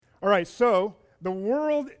All right, so the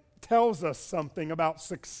world tells us something about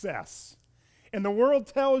success. And the world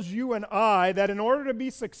tells you and I that in order to be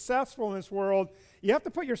successful in this world, you have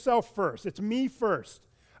to put yourself first. It's me first.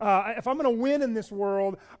 If I'm going to win in this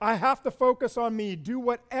world, I have to focus on me, do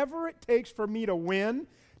whatever it takes for me to win,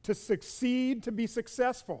 to succeed, to be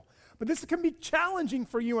successful. But this can be challenging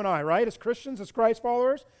for you and I, right, as Christians, as Christ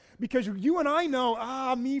followers, because you and I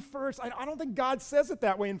know, me first. I don't think God says it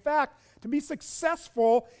that way. In fact, to be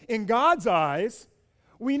successful in God's eyes,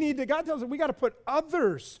 God tells us we got to put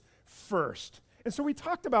others first. And so we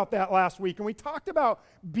talked about that last week, and we talked about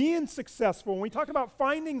being successful, and we talked about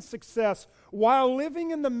finding success while living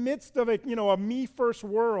in the midst of a me-first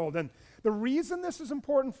world. And the reason this is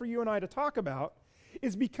important for you and I to talk about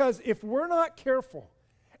is because if we're not careful,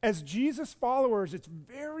 as Jesus followers, it's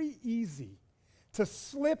very easy to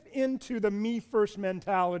slip into the me-first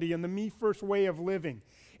mentality and the me-first way of living.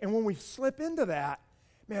 And when we slip into that,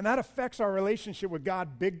 man, that affects our relationship with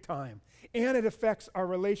God big time. And it affects our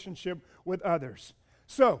relationship with others.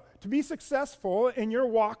 So, to be successful in your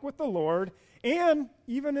walk with the Lord, and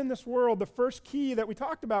even in this world, the first key that we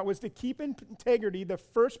talked about was to keep integrity the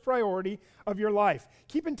first priority of your life.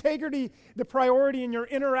 Keep integrity the priority in your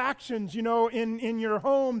interactions, in your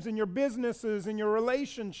homes, in your businesses, in your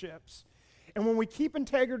relationships. And when we keep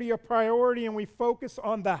integrity a priority and we focus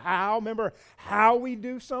on the how, remember how we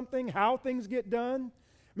do something, how things get done,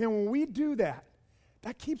 man, when we do that,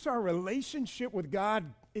 that keeps our relationship with God,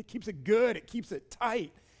 it keeps it good, it keeps it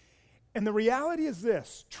tight. And the reality is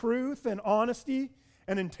this, truth and honesty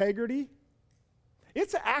and integrity,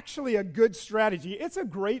 it's actually a good strategy. It's a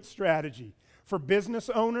great strategy for business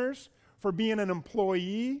owners, for being an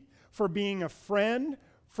employee, for being a friend,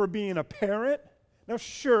 for being a parent. Now,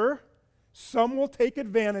 sure, some will take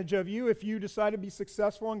advantage of you if you decide to be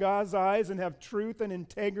successful in God's eyes and have truth and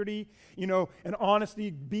integrity, and honesty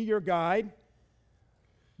be your guide.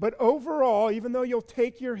 But overall, even though you'll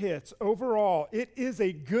take your hits, overall, it is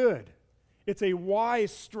it's a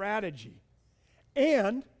wise strategy.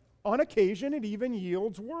 And on occasion, it even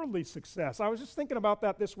yields worldly success. I was just thinking about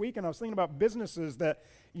that this week, and I was thinking about businesses that,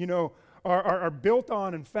 are built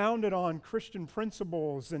on and founded on Christian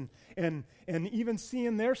principles and even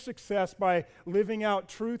seeing their success by living out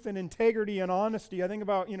truth and integrity and honesty. I think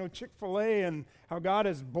about, Chick-fil-A and how God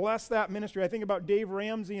has blessed that ministry. I think about Dave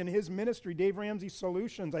Ramsey and his ministry, Dave Ramsey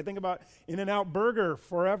Solutions. I think about In-N-Out Burger,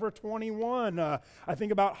 Forever 21. I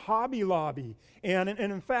think about Hobby Lobby. And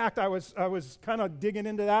in fact, I was kind of digging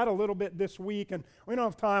into that a little bit this week, and we don't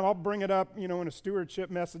have time. I'll bring it up, in a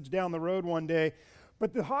stewardship message down the road one day.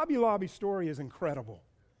 But the Hobby Lobby story is incredible.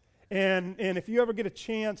 And if you ever get a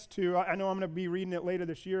chance to, I know I'm going to be reading it later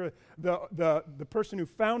this year, the person who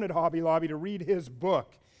founded Hobby Lobby, to read his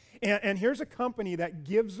book. And here's a company that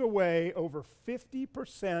gives away over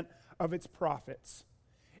 50% of its profits.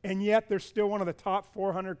 And yet they're still one of the top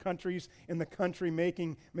 400 countries in the country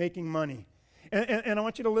making money. And I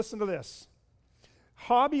want you to listen to this.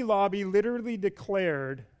 Hobby Lobby literally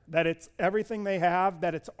declared that it's everything they have,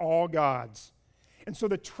 that it's all God's. And so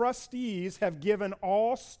the trustees have put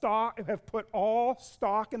all stock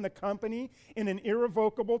in the company in an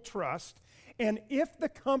irrevocable trust. And if the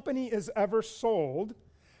company is ever sold,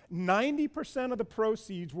 90% of the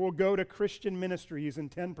proceeds will go to Christian ministries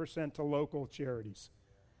and 10% to local charities.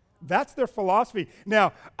 That's their philosophy.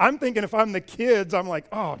 Now, I'm thinking if I'm the kids, I'm like,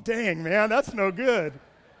 oh, dang, man, that's no good.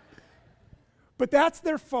 But that's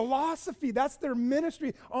their philosophy. That's their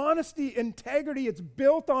ministry. Honesty, integrity, it's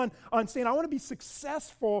built on saying, I want to be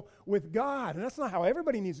successful with God. And that's not how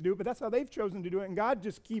everybody needs to do it, but that's how they've chosen to do it. And God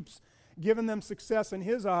just keeps giving them success in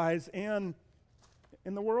His eyes and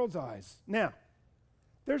in the world's eyes. Now,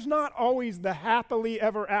 there's not always the happily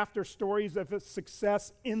ever after stories of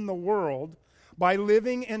success in the world by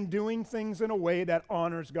living and doing things in a way that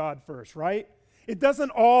honors God first, right? It doesn't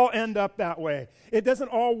all end up that way. It doesn't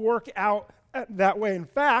all work out that way. In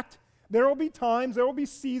fact, there will be times, there will be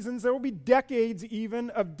seasons, there will be decades even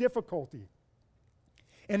of difficulty.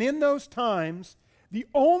 And in those times, the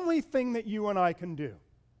only thing that you and I can do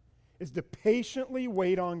is to patiently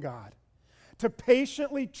wait on God, to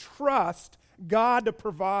patiently trust God to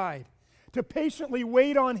provide, to patiently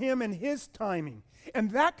wait on Him and His timing.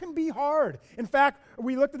 And that can be hard. In fact,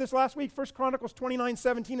 we looked at this last week, 1 Chronicles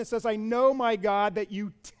 29:17, it says, I know, my God, that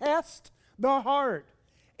you test the heart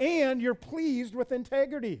and you're pleased with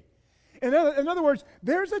integrity. In other words,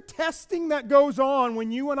 there's a testing that goes on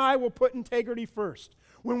when you and I will put integrity first.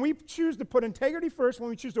 When we choose to put integrity first, when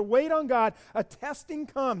we choose to wait on God, a testing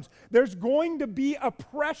comes. There's going to be a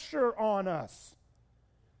pressure on us.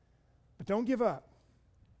 But don't give up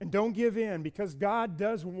and don't give in, because God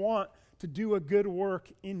does want to do a good work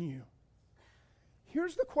in you.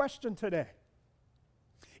 Here's the question today.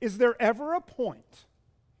 Is there ever a point,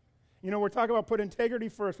 we're talking about put integrity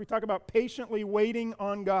first. We talk about patiently waiting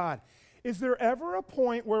on God. Is there ever a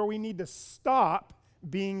point where we need to stop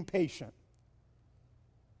being patient?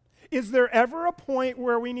 Is there ever a point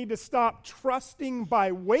where we need to stop trusting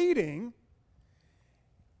by waiting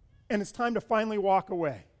and it's time to finally walk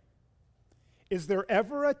away? Is there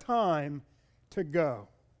ever a time to go?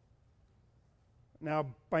 Now,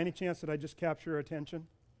 by any chance, did I just capture your attention?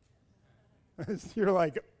 You're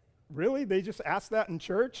like, really? They just asked that in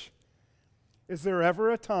church? Is there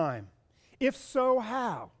ever a time? If so,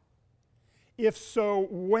 how? If so,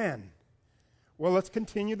 when? Well, let's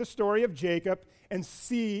continue the story of Jacob and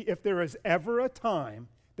see if there is ever a time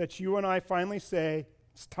that you and I finally say,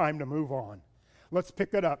 it's time to move on. Let's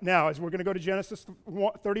pick that up. Now, as we're going to go to Genesis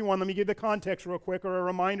 31, let me give the context real quick, or a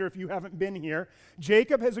reminder if you haven't been here.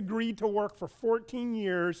 Jacob has agreed to work for 14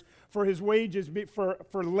 years for his wages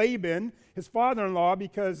for Laban, his father-in-law,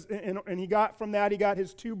 because he got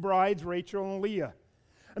his two brides, Rachel and Leah.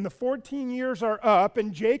 And the 14 years are up,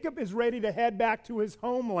 and Jacob is ready to head back to his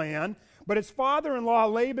homeland, but his father-in-law,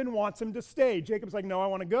 Laban, wants him to stay. Jacob's like, no, I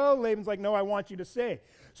want to go. Laban's like, no, I want you to stay.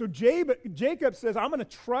 So Jacob says, I'm going to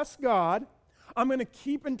trust God. I'm going to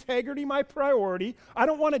keep integrity my priority. I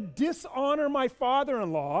don't want to dishonor my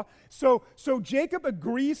father-in-law. So Jacob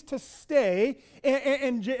agrees to stay,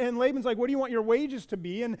 and Laban's like, what do you want your wages to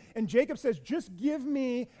be? And Jacob says, just give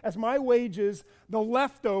me as my wages the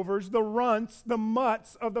leftovers, the runts, the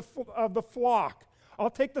mutts of the flock. I'll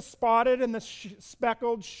take the spotted and the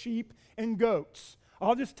speckled sheep and goats.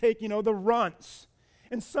 I'll just take, the runts.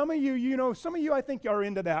 And some of you, I think are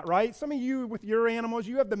into that, right? Some of you with your animals,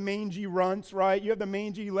 you have the mangy runts, right? You have the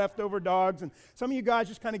mangy leftover dogs. And some of you guys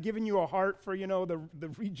just kind of giving you a heart for, the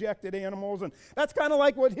rejected animals. And that's kind of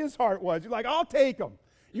like what his heart was. You're like, I'll take them.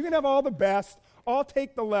 You can have all the best. I'll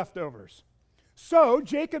take the leftovers. So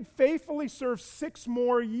Jacob faithfully served 6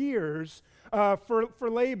 more years for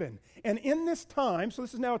Laban. And in this time, so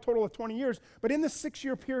this is now a total of 20 years, but in this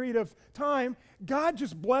 6-year period of time, God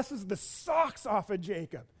just blesses the socks off of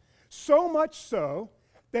Jacob. So much so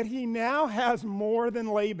that he now has more than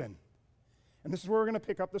Laban. And this is where we're going to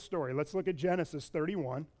pick up the story. Let's look at Genesis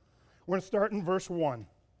 31. We're going to start in verse 1.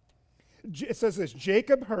 It says this,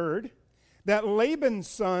 Jacob heard that Laban's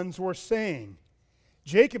sons were saying,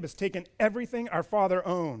 Jacob has taken everything our father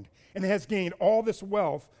owned and has gained all this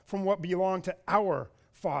wealth from what belonged to our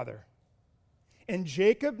father. And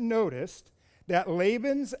Jacob noticed that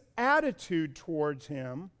Laban's attitude towards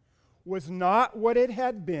him was not what it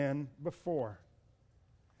had been before.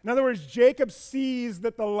 In other words, Jacob sees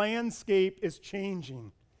that the landscape is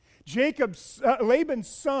changing. Laban's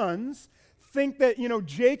sons think that,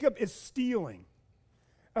 Jacob is stealing.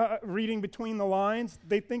 Reading between the lines,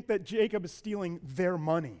 they think that Jacob is stealing their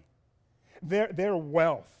money, their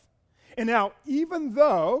wealth. And now, even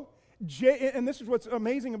though, and this is what's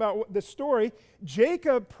amazing about this story,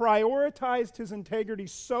 Jacob prioritized his integrity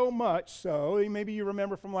so much so, maybe you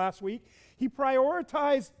remember from last week, he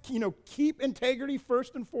prioritized, keep integrity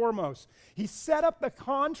first and foremost. He set up the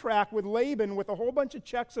contract with Laban with a whole bunch of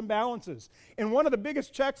checks and balances. And one of the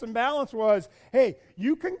biggest checks and balance was, hey,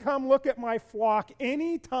 you can come look at my flock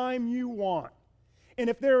anytime you want. And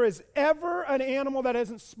if there is ever an animal that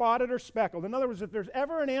isn't spotted or speckled, in other words, if there's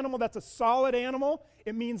ever an animal that's a solid animal,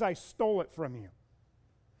 it means I stole it from you.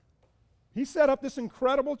 He set up this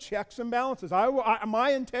incredible checks and balances.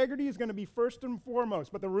 My integrity is going to be first and foremost,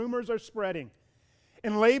 but the rumors are spreading.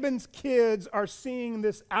 And Laban's kids are seeing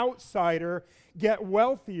this outsider get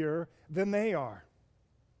wealthier than they are.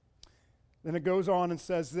 Then it goes on and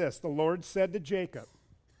says this, the Lord said to Jacob,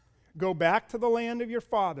 go back to the land of your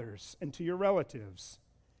fathers and to your relatives,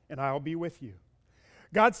 and I'll be with you.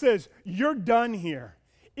 God says, you're done here.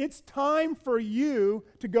 It's time for you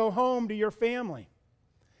to go home to your family.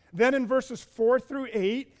 Then in verses 4 through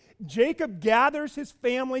 8, Jacob gathers his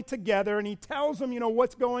family together and he tells them,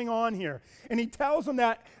 what's going on here. And he tells them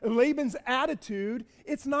that Laban's attitude,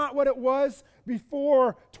 it's not what it was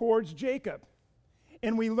before towards Jacob.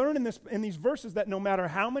 And we learn in these verses that no matter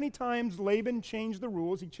how many times Laban changed the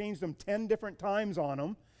rules, he changed them 10 different times on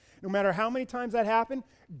them, no matter how many times that happened,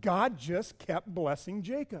 God just kept blessing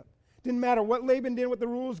Jacob. Didn't matter what Laban did with the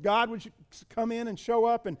rules, God would come in and show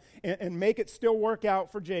up and make it still work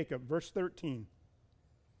out for Jacob. Verse 13.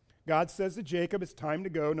 God says to Jacob, it's time to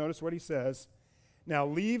go. Notice what he says. Now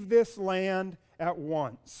leave this land at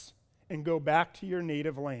once and go back to your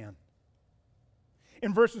native land.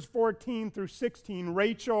 In verses 14 through 16,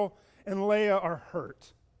 Rachel and Leah are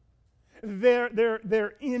hurt.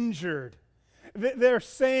 They're injured. they're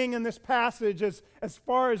saying in this passage as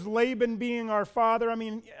far as Laban being our father. I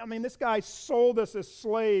mean, this guy sold us as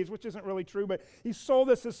slaves, which isn't really true, but he sold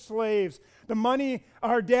us as slaves. The money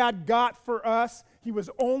our dad got for us, he was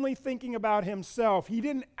only thinking about himself. He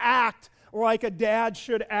didn't act like a dad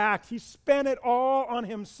should act. He spent it all on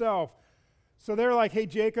himself. So they're like, hey,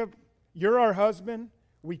 Jacob, you're our husband.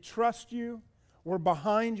 We trust you. We're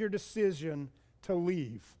behind your decision to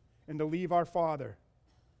leave and to leave our father.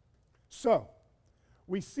 So,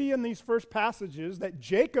 we see in these first passages that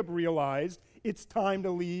Jacob realized it's time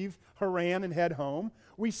to leave Haran and head home.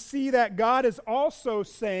 We see that God is also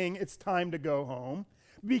saying it's time to go home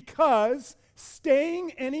because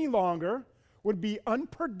staying any longer would be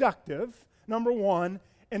unproductive, number one,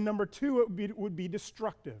 and number two, it would be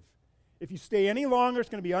destructive. If you stay any longer, it's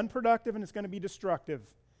going to be unproductive and it's going to be destructive.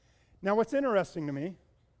 Now, what's interesting to me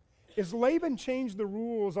is Laban changed the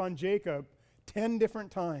rules on Jacob 10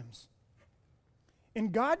 different times.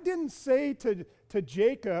 And God didn't say to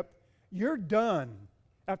Jacob, you're done,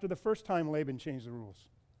 after the first time Laban changed the rules.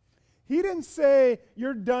 He didn't say,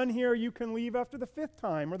 you're done here, you can leave after the 5th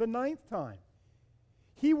time or the 9th time.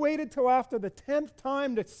 He waited till after the 10th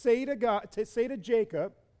time to say to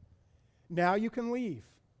Jacob, now you can leave.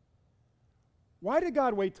 Why did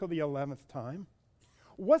God wait till the 11th time?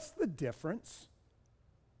 What's the difference?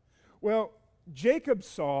 Well, Jacob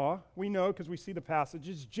saw, we know because we see the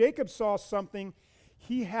passages, Jacob saw something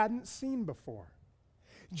he hadn't seen before.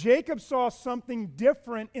 Jacob saw something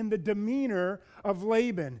different in the demeanor of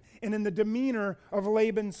Laban and in the demeanor of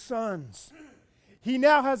Laban's sons. He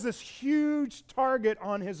now has this huge target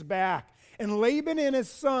on his back. And Laban and his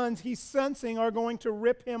sons, he's sensing, are going to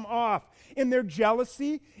rip him off. In their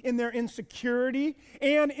jealousy, in their insecurity,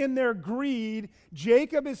 and in their greed,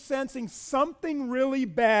 Jacob is sensing something really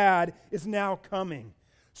bad is now coming.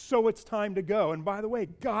 So it's time to go. And by the way,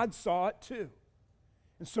 God saw it too.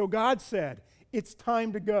 And so God said, it's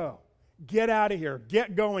time to go. Get out of here.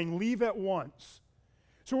 Get going. Leave at once.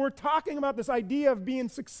 So we're talking about this idea of being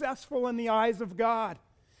successful in the eyes of God.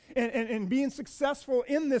 And being successful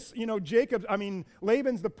in this,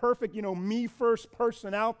 Laban's the perfect, me first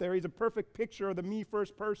person out there. He's a perfect picture of the me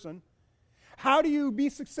first person. How do you be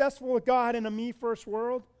successful with God in a me first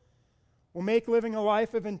world? Well, make living a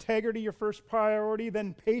life of integrity your first priority,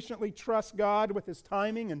 then patiently trust God with his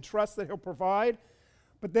timing and trust that he'll provide.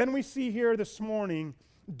 But then we see here this morning,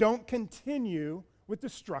 don't continue with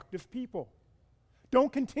destructive people.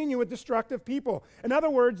 Don't continue with destructive people. In other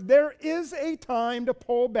words, there is a time to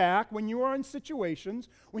pull back when you are in situations,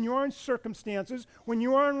 when you are in circumstances, when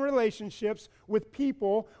you are in relationships with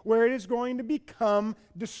people where it is going to become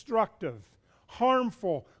destructive,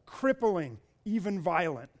 harmful, crippling, even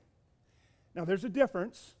violent. Now, there's a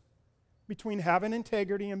difference between having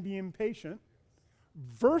integrity and being patient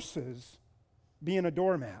versus being a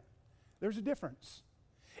doormat. There's a difference.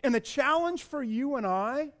 And the challenge for you and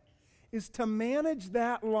I is to manage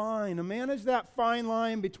that line, to manage that fine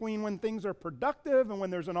line between when things are productive and when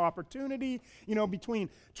there's an opportunity, between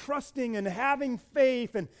trusting and having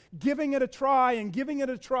faith and giving it a try and giving it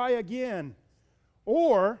a try again,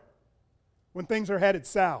 or when things are headed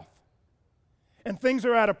south and things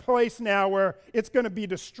are at a place now where it's going to be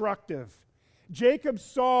destructive. Jacob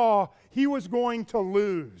saw he was going to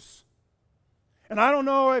lose. And I don't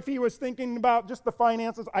know if he was thinking about just the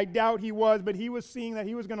finances. I doubt he was, but he was seeing that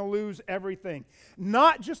he was going to lose everything.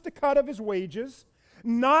 Not just a cut of his wages,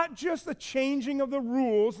 not just the changing of the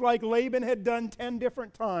rules like Laban had done 10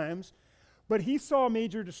 different times, but he saw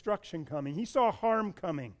major destruction coming. He saw harm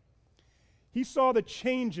coming. He saw the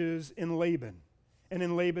changes in Laban and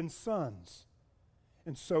in Laban's sons.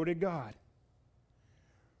 And so did God.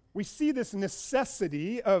 We see this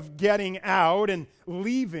necessity of getting out and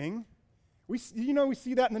leaving. We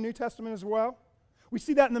see that in the New Testament as well. We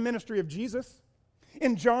see that in the ministry of Jesus.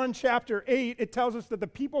 In John chapter 8, it tells us that the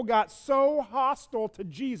people got so hostile to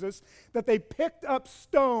Jesus that they picked up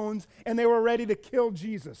stones and they were ready to kill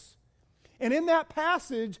Jesus. And in that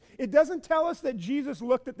passage, it doesn't tell us that Jesus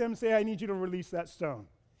looked at them and said, I need you to release that stone.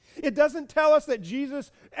 It doesn't tell us that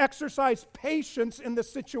Jesus exercised patience in the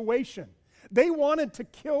situation. They wanted to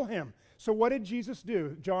kill him. So what did Jesus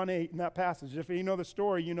do? John 8 in that passage. If you know the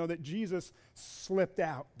story, you know that Jesus slipped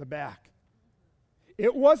out the back.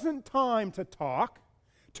 It wasn't time to talk,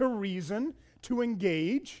 to reason, to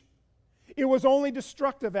engage. It was only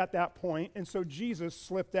destructive at that point, and so Jesus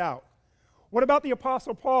slipped out. What about the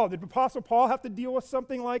Apostle Paul? Did Apostle Paul have to deal with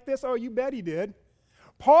something like this? Oh, you bet he did.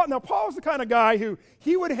 Paul was the kind of guy who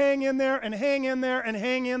he would hang in there and hang in there and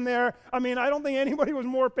hang in there. I don't think anybody was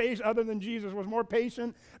more patient, other than Jesus, was more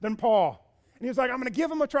patient than Paul. And he was like, I'm going to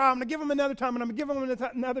give him a try. I'm going to give him another time, and I'm going to give him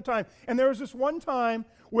another time. And there was this one time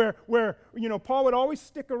where Paul would always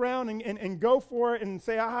stick around and go for it and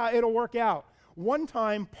say, it'll work out. One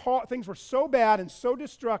time, things were so bad and so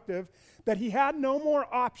destructive that he had no more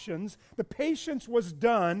options. The patience was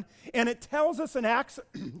done. And it tells us in Acts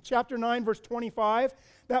chapter 9, verse 25,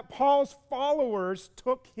 that Paul's followers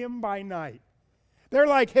took him by night. They're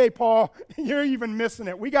like, hey, Paul, you're even missing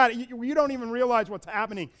it. You don't even realize what's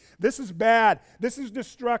happening. This is bad. This is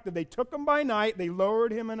destructive. They took him by night. They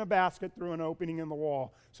lowered him in a basket through an opening in the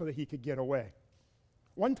wall so that he could get away.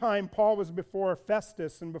 One time, Paul was before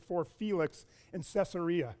Festus and before Felix in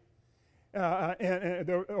Caesarea,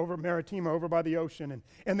 over Maritima, over by the ocean.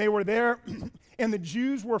 And they were there, and the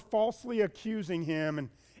Jews were falsely accusing him.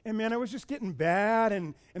 And man, it was just getting bad,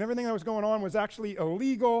 and everything that was going on was actually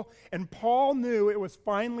illegal. And Paul knew it was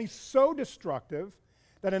finally so destructive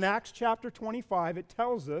that in Acts chapter 25, it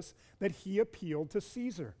tells us that he appealed to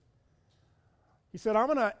Caesar. He said, I'm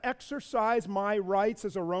going to exercise my rights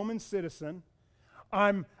as a Roman citizen.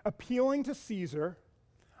 I'm appealing to Caesar.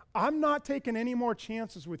 I'm not taking any more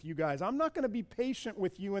chances with you guys. I'm not going to be patient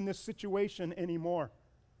with you in this situation anymore.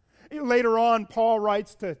 Later on, Paul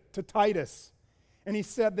writes to Titus, and he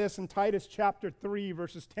said this in Titus chapter 3,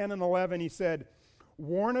 verses 10 and 11. He said,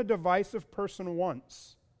 warn a divisive person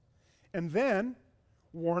once, and then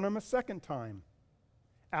warn him a second time.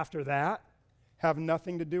 After that, have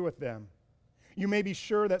nothing to do with them. You may be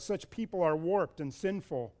sure that such people are warped and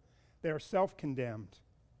sinful. They are self-condemned.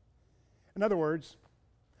 In other words,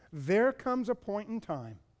 there comes a point in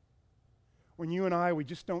time when you and I, we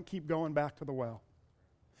just don't keep going back to the well.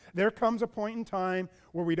 There comes a point in time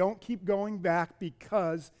where we don't keep going back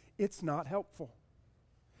because it's not helpful.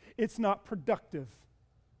 It's not productive.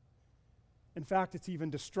 In fact, it's even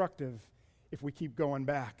destructive if we keep going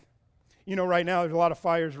back. You know, right now there's a lot of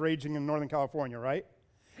fires raging in Northern California, right?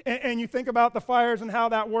 And you think about the fires and how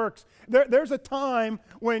that works. There's a time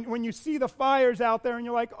when you see the fires out there and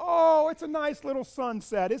you're like, oh, it's a nice little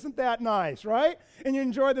sunset. Isn't that nice, right? And you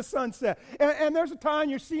enjoy the sunset. And there's a time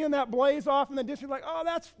you're seeing that blaze off in the distance. You're like, oh,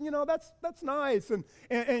 that's nice. And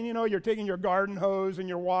you're taking your garden hose and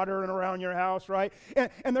you're watering around your house, right?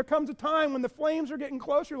 And there comes a time when the flames are getting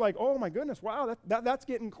closer. You're like, oh, my goodness, wow, that's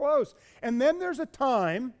getting close. And then there's a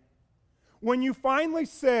time when you finally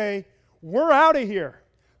say, we're out of here.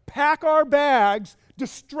 Pack our bags,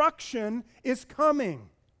 destruction is coming.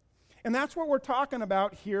 And that's what we're talking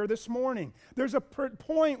about here this morning. There's a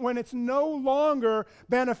point when it's no longer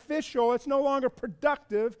beneficial, it's no longer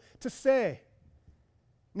productive to say.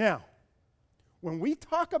 Now, when we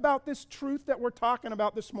talk about this truth that we're talking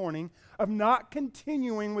about this morning, of not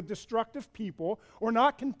continuing with destructive people or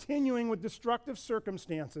not continuing with destructive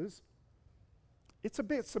circumstances, it's a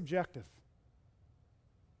bit subjective.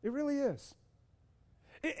 It really is.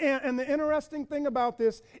 And the interesting thing about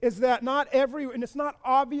this is that and it's not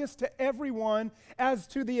obvious to everyone as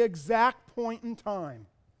to the exact point in time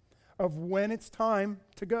of when it's time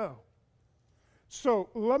to go.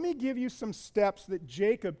 So let me give you some steps that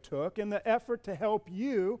Jacob took in the effort to help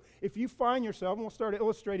you if you find yourself, and we'll start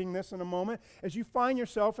illustrating this in a moment, as you find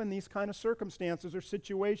yourself in these kind of circumstances or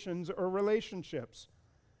situations or relationships.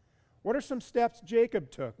 What are some steps Jacob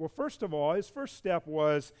took? Well, first of all, his first step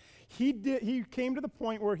was he came to the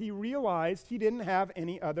point where he realized he didn't have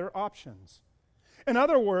any other options. In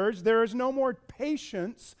other words, there is no more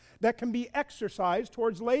patience that can be exercised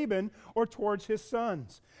towards Laban or towards his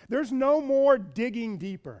sons. There's no more digging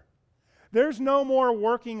deeper. There's no more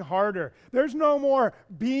working harder. There's no more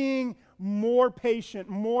being more patient,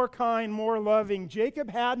 more kind, more loving. Jacob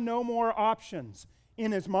had no more options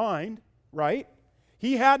in his mind, right?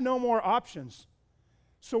 He had no more options.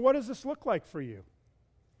 So what does this look like for you?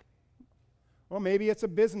 Well, maybe it's a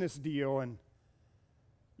business deal and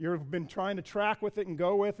you've been trying to track with it and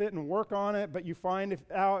go with it and work on it, but you find it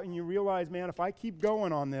out and you realize, man, if I keep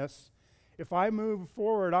going on this, if I move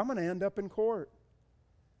forward, I'm going to end up in court.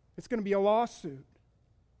 It's going to be a lawsuit.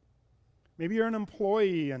 Maybe you're an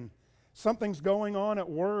employee and something's going on at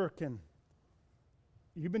work and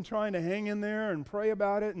you've been trying to hang in there and pray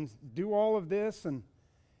about it and do all of this, and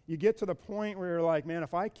you get to the point where you're like, man,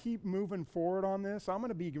 if I keep moving forward on this, I'm going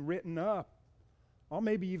to be written up. I'll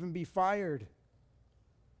maybe even be fired.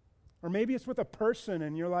 Or maybe it's with a person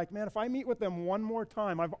and you're like, man, if I meet with them one more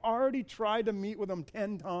time, I've already tried to meet with them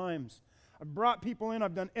 10 times. I've brought people in,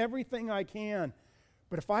 I've done everything I can.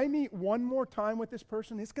 But if I meet one more time with this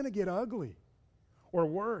person, it's going to get ugly or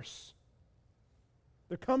worse.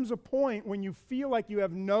 There comes a point when you feel like you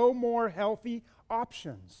have no more healthy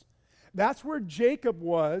options. That's where Jacob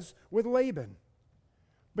was with Laban.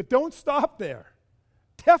 But don't stop there.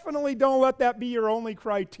 definitely don't let that be your only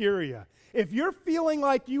criteria. If you're feeling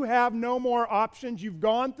like you have no more options, you've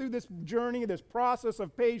gone through this journey, this process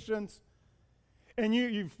of patience, and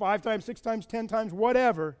you've 5 times, 6 times, 10 times,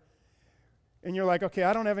 whatever, and you're like, okay,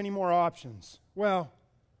 I don't have any more options. Well,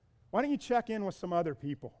 why don't you check in with some other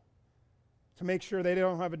people to make sure they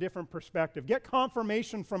don't have a different perspective? Get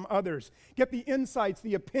confirmation from others. Get the insights,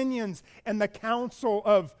 the opinions, and the counsel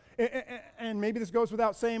of, and maybe this goes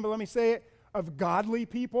without saying, but let me say it, of godly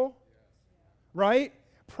people, right?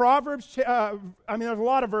 Proverbs, there's a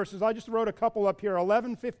lot of verses. I just wrote a couple up here.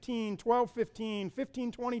 11:15, 12:15,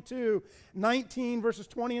 15:22, 19 verses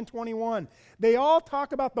 20 and 21. They all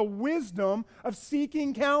talk about the wisdom of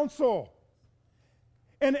seeking counsel.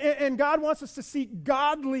 And God wants us to seek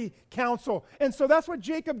godly counsel. And so that's what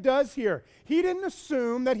Jacob does here. He didn't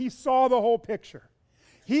assume that he saw the whole picture.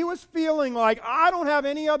 He was feeling like, I don't have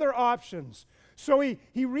any other options. So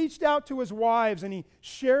he reached out to his wives and he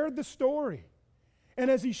shared the story. And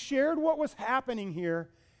as he shared what was happening here,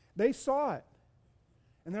 they saw it.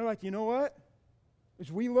 And they're like, you know what?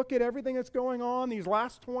 As we look at everything that's going on these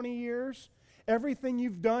last 20 years, everything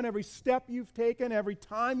you've done, every step you've taken, every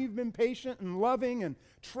time you've been patient and loving and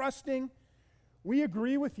trusting, we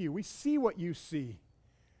agree with you. We see what you see.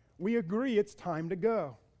 We agree it's time to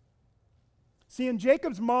go. See, in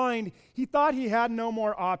Jacob's mind, he thought he had no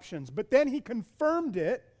more options, but then he confirmed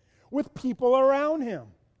it with people around him.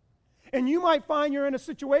 And you might find you're in a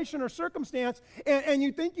situation or circumstance and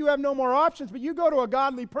you think you have no more options, but you go to a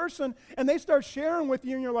godly person and they start sharing with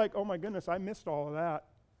you and you're like, oh my goodness, I missed all of that.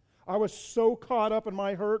 I was so caught up in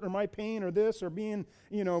my hurt or my pain or this or being,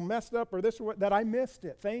 messed up or this or what, that I missed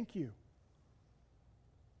it. Thank you.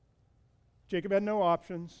 Jacob had no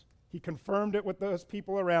options. He confirmed it with those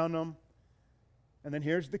people around him. And then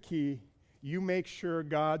here's the key. You make sure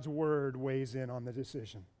God's word weighs in on the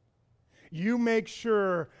decision. You make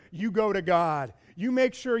sure you go to God. You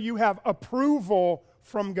make sure you have approval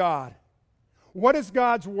from God. What does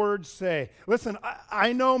God's word say? Listen,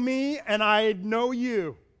 I know me and I know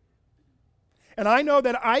you. And I know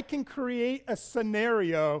that I can create a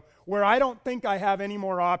scenario where I don't think I have any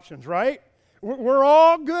more options, right? We're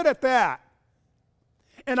all good at that.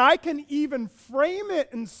 And I can even frame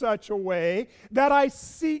it in such a way that I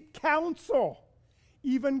seek counsel,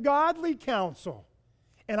 even godly counsel.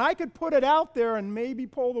 And I could put it out there and maybe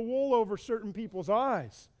pull the wool over certain people's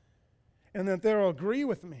eyes, and that they'll agree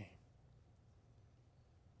with me.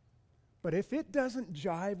 But if it doesn't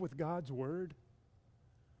jive with God's word,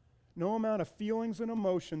 no amount of feelings and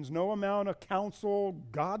emotions, no amount of counsel,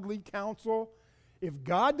 godly counsel, if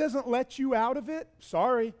God doesn't let you out of it,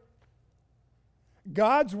 sorry.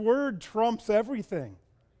 God's word trumps everything.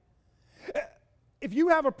 If you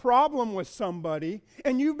have a problem with somebody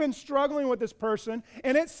and you've been struggling with this person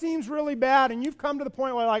and it seems really bad and you've come to the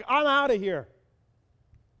point where like, I'm out of here.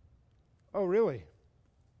 Oh, really?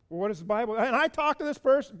 Well, what is the Bible? And I talk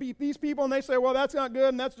to these people and they say, well, that's not good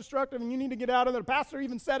and that's destructive and you need to get out of there. The pastor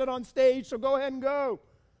even said it on stage, so go ahead and go.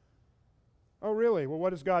 Oh, really? Well,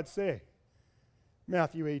 what does God say?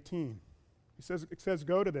 Matthew 18. It says,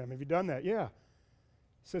 go to them. Have you done that? Yeah.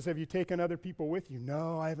 It says, have you taken other people with you?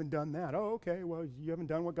 No, I haven't done that. Oh, okay. Well, you haven't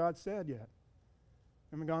done what God said yet.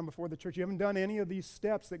 You haven't gone before the church. You haven't done any of these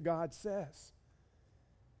steps that God says.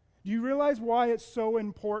 Do you realize why it's so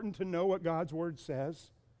important to know what God's word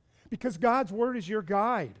says? Because God's word is your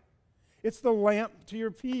guide. It's the lamp to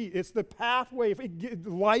your feet. It's the pathway. It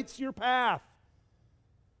lights your path.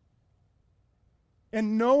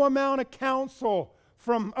 And no amount of counsel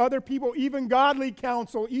from other people, even godly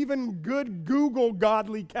counsel, even good Google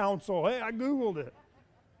godly counsel. Hey, I Googled it.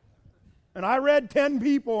 And I read 10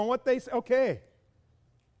 people and what they say. Okay.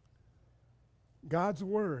 God's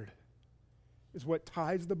word is what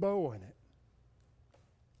ties the bow in it.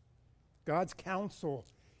 God's counsel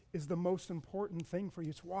is the most important thing for you.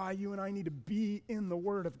 It's why you and I need to be in the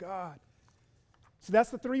Word of God. So that's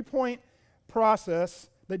the 3-point process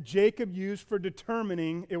that Jacob used for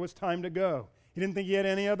determining it was time to go. He didn't think he had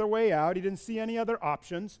any other way out. He didn't see any other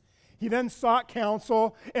options. He then sought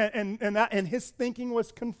counsel, and his thinking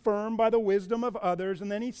was confirmed by the wisdom of others, and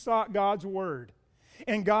then he sought God's word.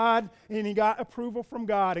 And he got approval from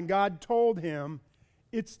God, and God told him,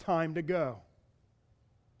 it's time to go.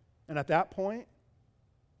 And at that point,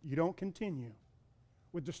 you don't continue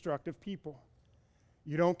with destructive people.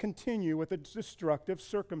 You don't continue with a destructive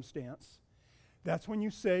circumstance. That's when you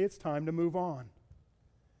say it's time to move on.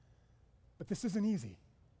 But this isn't easy.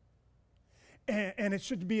 And it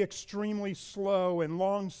should be extremely slow and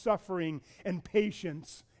long-suffering and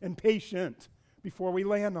patient before we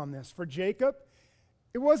land on this. For Jacob,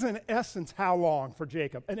 it wasn't in essence how long for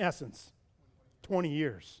Jacob? In essence. 20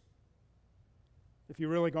 years. If you're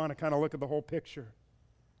really going to kind of look at the whole picture.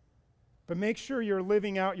 But make sure you're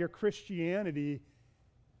living out your Christianity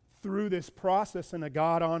through this process in a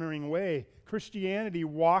God-honoring way. Christianity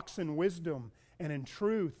walks in wisdom and in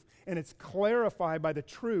truth, and it's clarified by the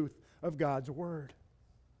truth of God's Word.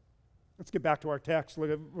 Let's get back to our text.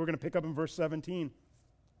 We're going to pick up in verse 17.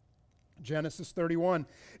 Genesis 31.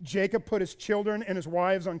 Jacob put his children and his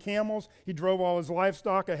wives on camels. He drove all his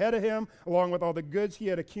livestock ahead of him, along with all the goods he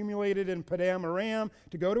had accumulated in Paddan Aram,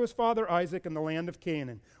 to go to his father Isaac in the land of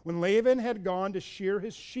Canaan. When Laban had gone to shear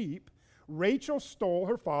his sheep, Rachel stole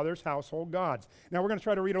her father's household gods. Now we're going to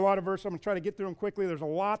try to read a lot of verses. I'm going to try to get through them quickly. There's a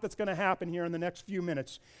lot that's going to happen here in the next few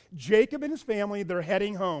minutes. Jacob and his family, they're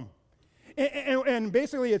heading home. And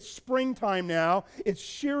basically it's springtime now. It's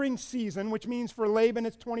shearing season, which means for Laban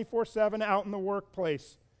it's 24/7 out in the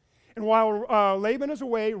workplace. And while Laban is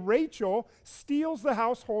away, Rachel steals the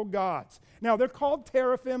household gods. Now they're called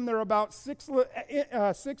teraphim. They're about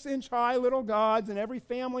 6-inch high little gods, and every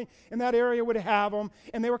family in that area would have them.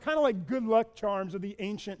 And they were kind of like good luck charms of the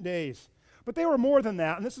ancient days. But they were more than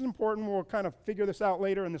that, and this is important. We'll kind of figure this out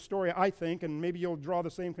later in the story, I think, and maybe you'll draw the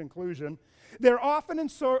same conclusion. They're often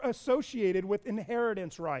associated with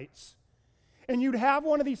inheritance rights. And you'd have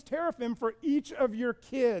one of these teraphim for each of your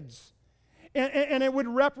kids. And it would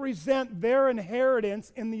represent their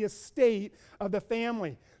inheritance in the estate of the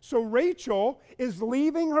family. So Rachel is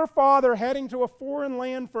leaving her father, heading to a foreign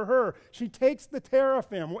land for her. She takes the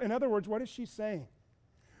teraphim. In other words, what is she saying?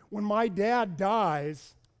 When my dad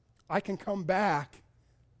dies, I can come back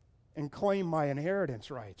and claim my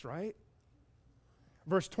inheritance rights, right?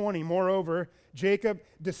 Verse 20, moreover, Jacob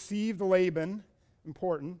deceived Laban,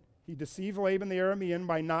 important, he deceived Laban the Aramean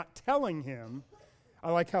by not telling him, I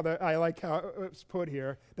like how it's put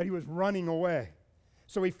here, that he was running away.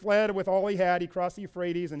 So he fled with all he had, he crossed the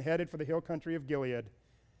Euphrates and headed for the hill country of Gilead.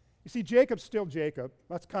 You see, Jacob's still Jacob.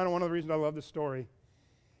 That's kind of one of the reasons I love this story.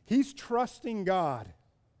 He's trusting God,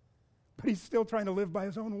 but he's still trying to live by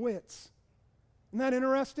his own wits. Isn't that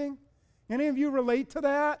interesting? Any of you relate to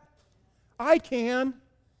that? I can.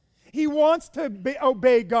 He wants to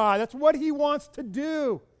obey God. That's what he wants to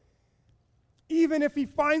do. Even if he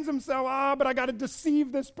finds himself, but I got to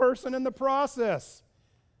deceive this person in the process.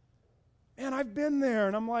 Man, I've been there,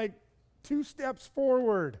 and I'm like 2 steps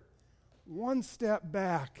forward, 1 step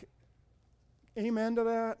back. Amen to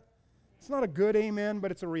that? It's not a good amen, but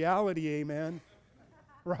it's a reality amen.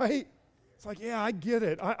 Right? It's like, yeah, I get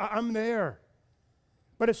it. I'm there.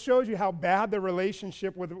 But it shows you how bad the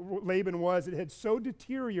relationship with Laban was. It had so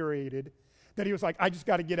deteriorated that he was like, I just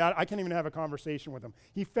got to get out. I can't even have a conversation with him.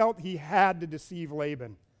 He felt he had to deceive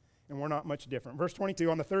Laban, and we're not much different. Verse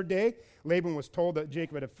 22, on the 3rd day, Laban was told that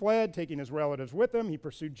Jacob had fled, taking his relatives with him. He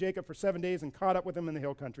pursued Jacob for 7 days and caught up with him in the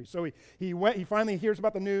hill country. So he finally hears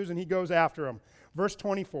about the news, and he goes after him. Verse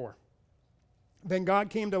 24, then God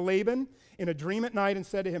came to Laban in a dream at night and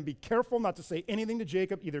said to him, be careful not to say anything to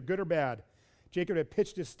Jacob, either good or bad. Jacob had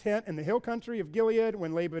pitched his tent in the hill country of Gilead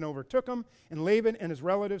when Laban overtook him, and Laban and his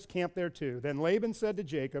relatives camped there too. Then Laban said to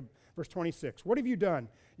Jacob, verse 26, what have you done?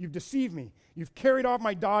 You've deceived me. You've carried off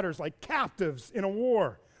my daughters like captives in a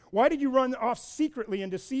war. Why did you run off secretly and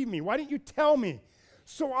deceive me? Why didn't you tell me?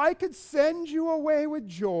 So I could send you away with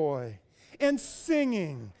joy and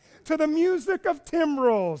singing to the music of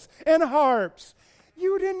timbrels and harps.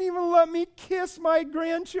 You didn't even let me kiss my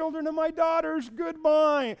grandchildren and my daughters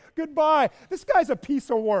goodbye. This guy's a piece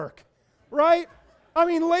of work, right? I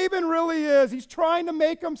mean, Laban really is. He's trying to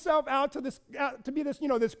make himself out to be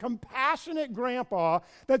this compassionate grandpa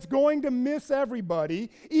that's going to miss everybody,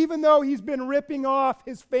 even though he's been ripping off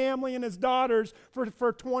his family and his daughters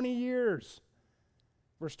for 20 years.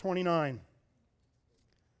 Verse 29.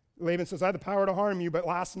 Laban says, I have the power to harm you, but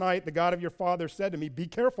last night the God of your father said to me, be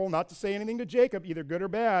careful not to say anything to Jacob, either good or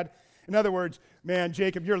bad. In other words, man,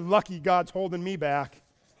 Jacob, you're lucky God's holding me back.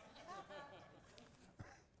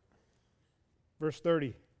 Verse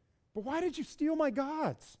 30, but why did you steal my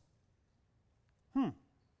gods?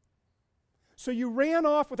 So you ran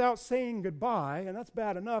off without saying goodbye, and that's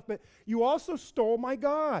bad enough, but you also stole my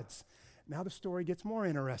gods. Now the story gets more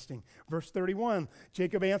interesting. Verse 31,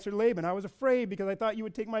 Jacob answered Laban, I was afraid because I thought you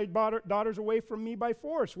would take my daughters away from me by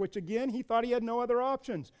force, which again, he thought he had no other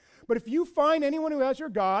options. But if you find anyone who has your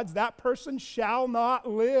gods, that person shall not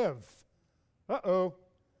live. Uh-oh.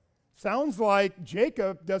 Sounds like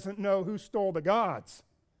Jacob doesn't know who stole the gods.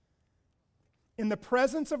 In the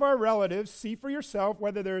presence of our relatives, see for yourself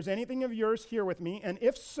whether there is anything of yours here with me, and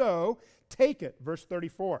if so, take it. Verse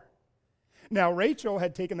 34. Now Rachel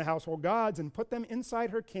had taken the household gods and put them inside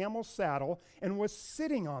her camel's saddle and was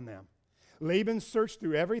sitting on them. Laban searched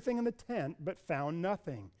through everything in the tent, but found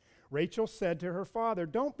nothing. Rachel said to her father,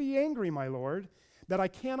 "Don't be angry, my lord, that I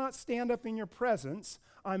cannot stand up in your presence.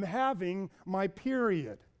 I'm having my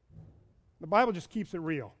period." The Bible just keeps it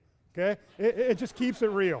real, okay? It just keeps it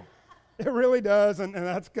real. It really does, and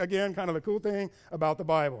that's, again, kind of the cool thing about the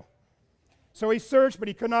Bible. So he searched, but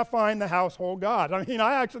he could not find the household god. I mean,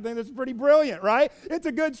 I actually think this is pretty brilliant, right? It's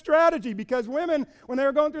a good strategy because women, when they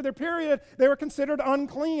were going through their period, they were considered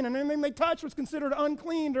unclean, and anything they touched was considered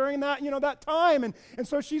unclean during that, that time. And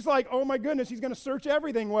so she's like, oh my goodness, he's going to search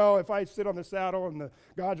everything. Well, if I sit on the saddle and the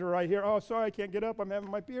gods are right here, oh, sorry, I can't get up, I'm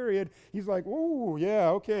having my period. He's like, ooh, yeah,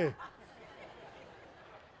 okay.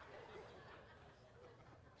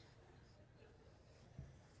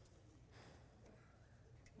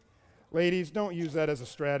 Ladies, don't use that as a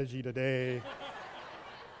strategy today.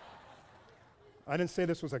 I didn't say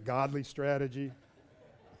this was a godly strategy.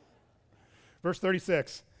 Verse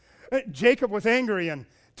 36. Jacob was angry and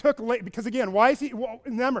took because again, why is he? Well,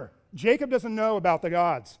 remember, Jacob doesn't know about the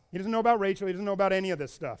gods. He doesn't know about Rachel. He doesn't know about any of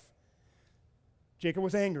this stuff. Jacob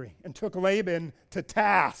was angry and took Laban to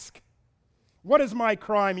task. "What is my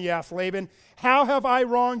crime?" he asked Laban. "How have I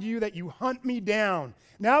wronged you that you hunt me down?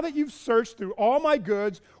 Now that you've searched through all my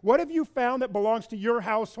goods, what have you found that belongs to your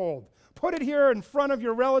household? Put it here in front of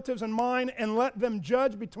your relatives and mine, and let them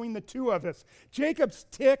judge between the two of us." Jacob's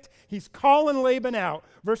ticked. He's calling Laban out.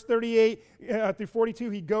 Verse 38 through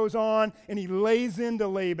 42, he goes on and he lays into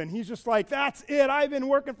Laban. He's just like, "That's it. I've been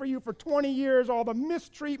working for you for 20 years. All the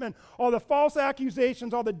mistreatment, all the false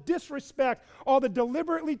accusations, all the disrespect, all the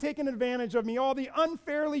deliberately taking advantage of me, all the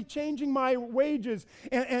unfairly changing my wages."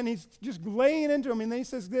 And he's just laying into him. And then he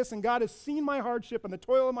says this, "And God has seen my hardship and the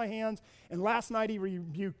toil of my hands. And last night he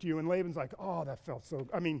rebuked you." And Laban's like, "Oh, that felt so,"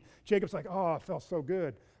 Jacob's like, "Oh, it felt so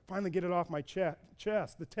good. Finally get it off my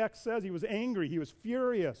chest." The text says he was angry. He was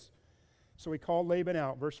furious. So he called Laban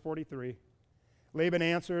out. Verse 43. Laban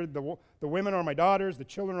answered, the women are my daughters, the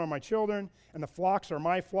children are my children, and the flocks are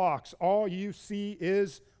my flocks. All you see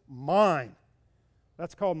is mine."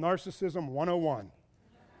 That's called narcissism 101.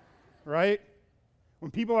 Right?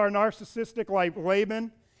 When people are narcissistic like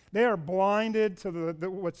Laban, they are blinded to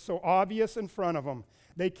what's so obvious in front of them.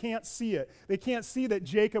 They can't see it. They can't see that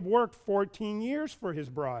Jacob worked 14 years for his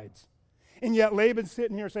brides. And yet Laban's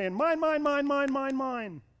sitting here saying, "Mine, mine, mine, mine, mine,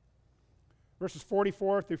 mine." Verses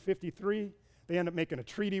 44 through 53, they end up making a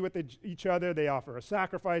treaty with each other. They offer a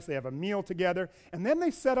sacrifice. They have a meal together. And then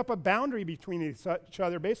they set up a boundary between each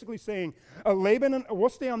other, basically saying, Laban, we'll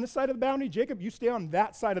stay on this side of the boundary. Jacob, you stay on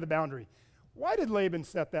that side of the boundary. Why did Laban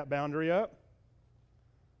set that boundary up?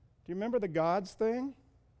 Do you remember the gods thing?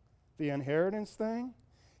 The inheritance thing?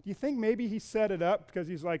 Do you think maybe he set it up because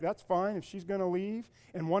he's like, that's fine if she's going to leave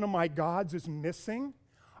and one of my gods is missing?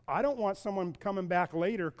 I don't want someone coming back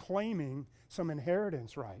later claiming some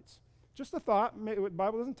inheritance rights. Just a thought. The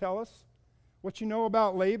Bible doesn't tell us. What you know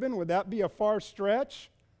about Laban, would that be a far stretch?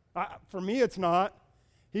 For me, it's not.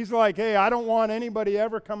 He's like, hey, I don't want anybody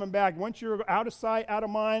ever coming back. Once you're out of sight, out of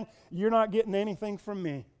mind, you're not getting anything from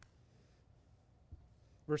me.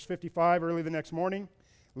 Verse 55, early the next morning,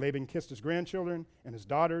 Laban kissed his grandchildren and his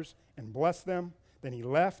daughters and blessed them. Then he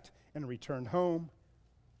left and returned home.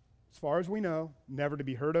 As far as we know, never to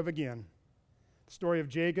be heard of again. The story of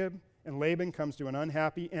Jacob and Laban comes to an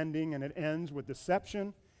unhappy ending, and it ends with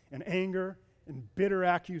deception and anger and bitter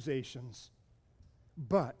accusations.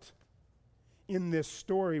 But in this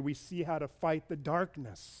story, we see how to fight the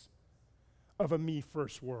darkness of a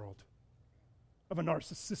me-first world, of a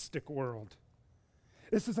narcissistic world.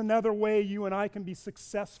 This is another way you and I can be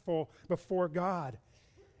successful before God.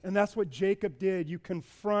 And that's what Jacob did. You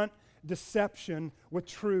confront deception with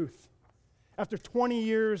truth. After 20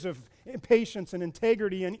 years of patience and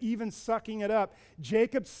integrity and even sucking it up,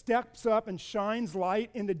 Jacob steps up and shines light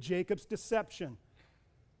into Jacob's deception,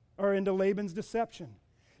 or into Laban's deception.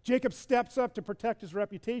 Jacob steps up to protect his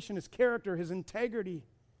reputation, his character, his integrity.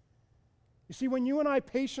 You see, when you and I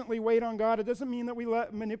patiently wait on God, it doesn't mean that we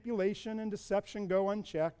let manipulation and deception go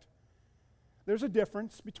unchecked. There's a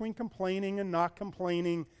difference between complaining and not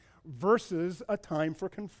complaining versus a time for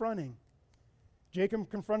confronting. Jacob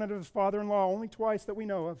confronted his father-in-law only twice that we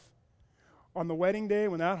know of. On the wedding day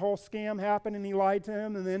when that whole scam happened and he lied to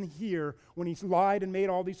him, and then here when he lied and made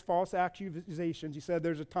all these false accusations, he said,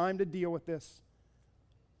 there's a time to deal with this.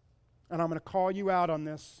 And I'm going to call you out on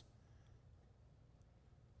this.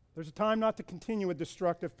 There's a time not to continue with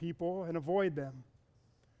destructive people and avoid them.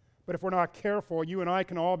 But if we're not careful, you and I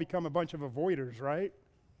can all become a bunch of avoiders, right?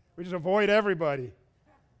 We just avoid everybody.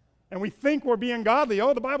 And we think we're being godly.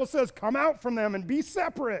 Oh, the Bible says, come out from them and be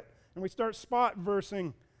separate. And we start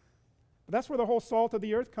spot-versing. That's where the whole salt of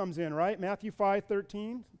the earth comes in, right? Matthew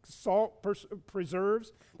 5:13, salt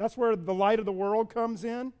preserves. That's where the light of the world comes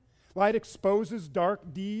in. Light exposes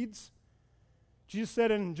dark deeds. Jesus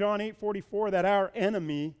said in John 8:44 that our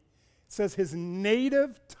enemy, it says his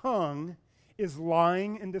native tongue is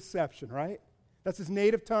lying and deception, right? That's his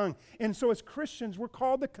native tongue. And so as Christians, we're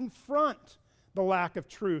called to confront the lack of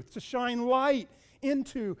truth, to shine light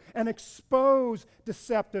into and expose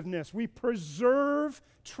deceptiveness. We preserve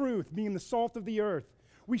truth, being the salt of the earth.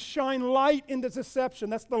 We shine light into deception.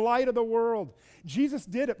 That's the light of the world. Jesus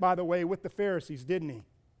did it, by the way, with the Pharisees, didn't he?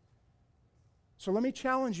 So let me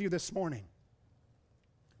challenge you this morning.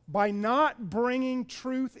 By not bringing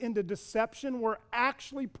truth into deception, we're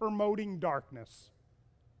actually promoting darkness.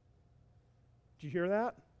 Did you hear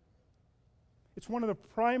that? It's one of the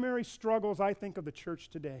primary struggles, I think, of the church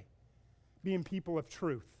today, being people of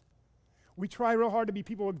truth. We try real hard to be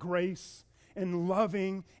people of grace and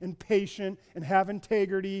loving and patient and have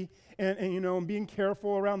integrity and being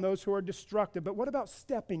careful around those who are destructive. But what about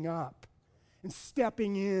stepping up and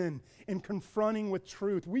stepping in and confronting with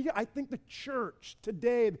truth? I think the church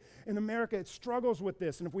today in America, it struggles with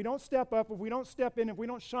this. And if we don't step up, if we don't step in, if we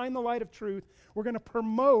don't shine the light of truth, we're going to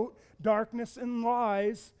promote darkness and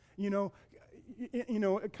lies,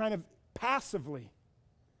 kind of passively.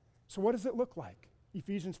 So what does it look like?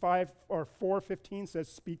 Ephesians 4:15 says,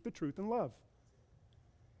 speak the truth in love.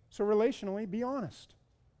 So relationally, be honest.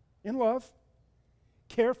 In love.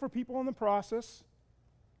 Care for people in the process.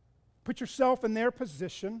 Put yourself in their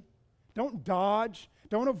position. Don't dodge.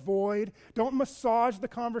 Don't avoid. Don't massage the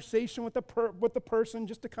conversation with the person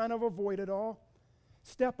just to kind of avoid it all.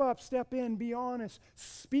 Step up, step in, be honest.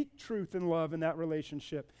 Speak truth and love in that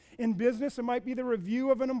relationship. In business, it might be the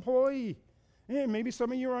review of an employee. Maybe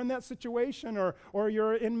some of you are in that situation, or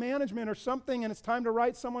you're in management or something, and it's time to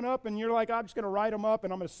write someone up, and you're like, I'm just going to write them up,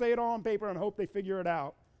 and I'm going to say it all on paper and hope they figure it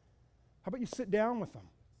out. How about you sit down with them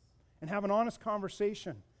and have an honest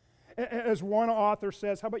conversation? As one author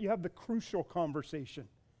says, how about you have the crucial conversation?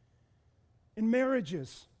 In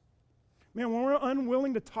marriages, man, when we're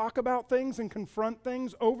unwilling to talk about things and confront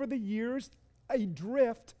things, over the years, a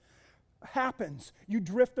drift happens. You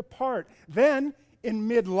drift apart. Then, in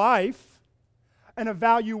midlife, an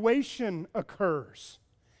evaluation occurs.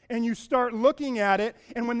 And you start looking at it,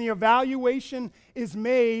 and when the evaluation is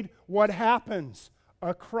made, what happens?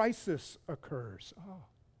 A crisis occurs. Oh,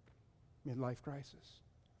 midlife crisis.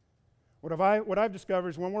 What I've discovered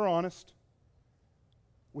is when we're honest,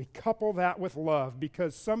 we couple that with love,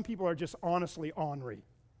 because some people are just honestly ornery.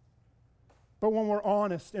 But when we're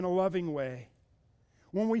honest in a loving way,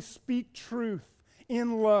 when we speak truth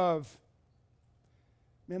in love,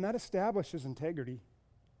 man, that establishes integrity.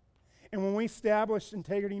 And when we establish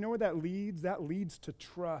integrity, you know where that leads? That leads to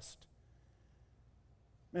trust.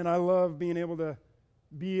 Man, I love being able to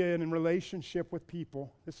be in a relationship with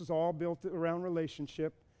people. This is all built around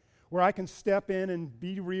relationship, where I can step in and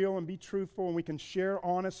be real and be truthful, and we can share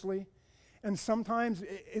honestly. And sometimes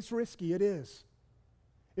it's risky. It is.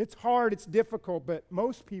 It's hard. It's difficult, but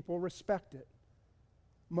most people respect it.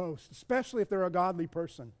 Most, especially if they're a godly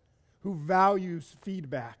person who values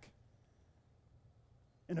feedback.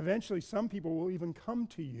 And eventually some people will even come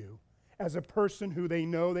to you as a person who they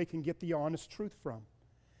know they can get the honest truth from,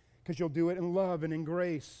 because you'll do it in love and in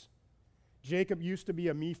grace. Jacob used to be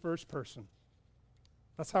a me-first person.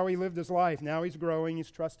 That's how he lived his life. Now he's growing,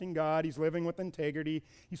 he's trusting God, he's living with integrity,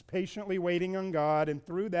 he's patiently waiting on God, and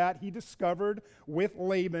through that he discovered with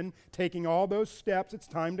Laban, taking all those steps, it's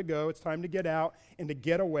time to go, it's time to get out and to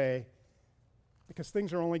get away, because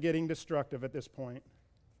things are only getting destructive at this point.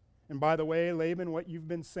 And by the way, Laban, what you've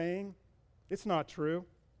been saying, it's not true.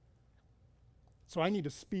 So I need to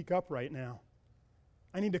speak up right now.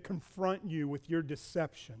 I need to confront you with your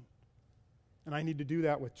deception, and I need to do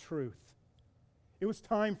that with truth. It was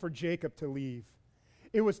time for Jacob to leave.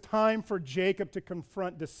 It was time for Jacob to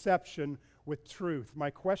confront deception with truth.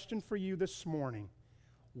 My question for you this morning,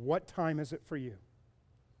 what time is it for you?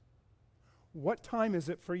 What time is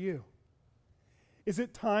it for you? Is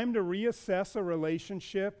it time to reassess a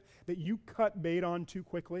relationship that you cut bait on too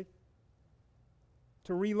quickly?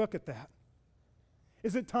 To relook at that?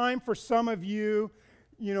 Is it time for some of you,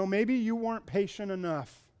 maybe you weren't patient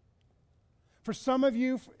enough? For some of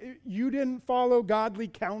you, you didn't follow godly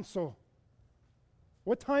counsel.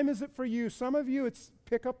 What time is it for you? Some of you, it's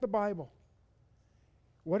pick up the Bible.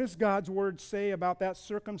 What does God's Word say about that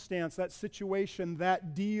circumstance, that situation,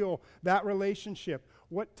 that deal, that relationship?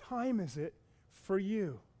 What time is it for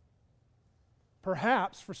you?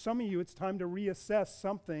 Perhaps for some of you, it's time to reassess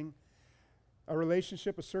something, a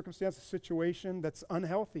relationship, a circumstance, a situation that's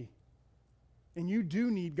unhealthy. And you do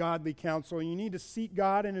need godly counsel, and you need to seek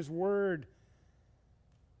God in His Word.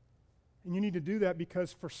 And you need to do that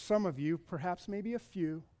because for some of you, perhaps maybe a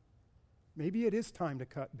few, maybe it is time to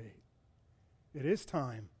cut bait. It is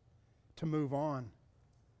time to move on.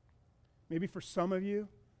 Maybe for some of you,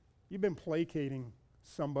 you've been placating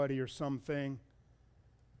somebody or something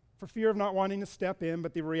for fear of not wanting to step in,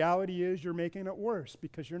 but the reality is you're making it worse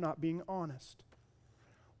because you're not being honest.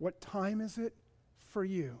 What time is it for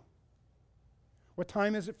you? What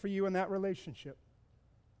time is it for you in that relationship,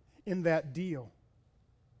 in that deal?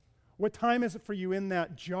 What time is it for you in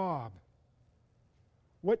that job?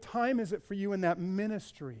 What time is it for you in that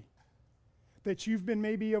ministry that you've been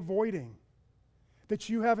maybe avoiding, that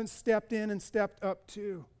you haven't stepped in and stepped up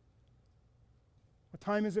to? What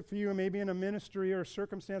time is it for you maybe in a ministry or a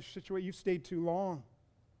circumstance or situation you've stayed too long?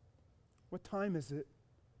 What time is it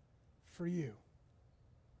for you?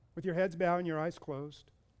 With your heads bowed and your eyes closed,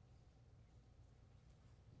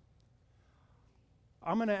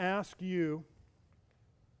 I'm going to ask you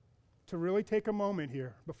to really take a moment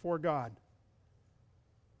here before God.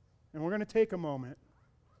 And we're going to take a moment.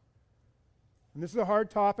 And this is a hard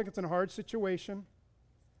topic. It's in a hard situation.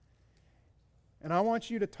 And I want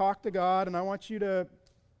you to talk to God, and I want you to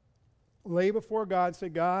lay before God and say,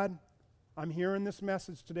 God, I'm hearing this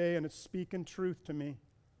message today, and it's speaking truth to me.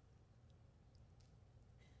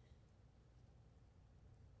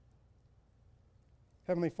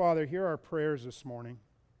 Heavenly Father, hear our prayers this morning.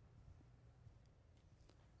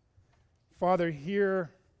 Father,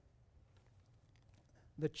 hear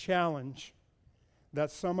the challenge that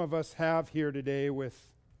some of us have here today with,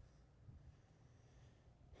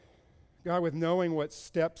 God, with knowing what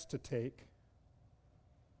steps to take.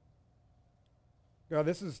 God,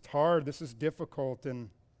 this is hard, this is difficult,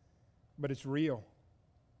 but it's real.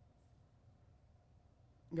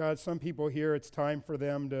 God, some people here, it's time for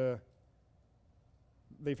them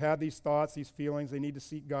they've had these thoughts, these feelings, they need to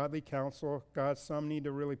seek godly counsel. God, some need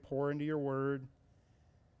to really pour into your word.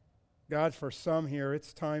 God, for some here,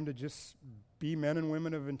 it's time to just be men and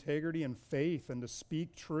women of integrity and faith and to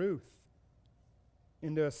speak truth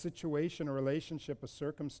into a situation, a relationship, a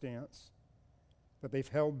circumstance that they've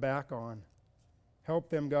held back on. Help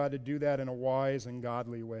them, God, to do that in a wise and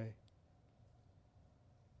godly way.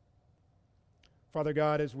 Father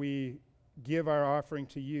God, as we give our offering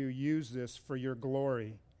to you, use this for your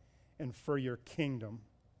glory and for your kingdom.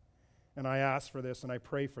 And I ask for this and I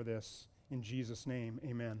pray for this in Jesus' name.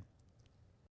 Amen.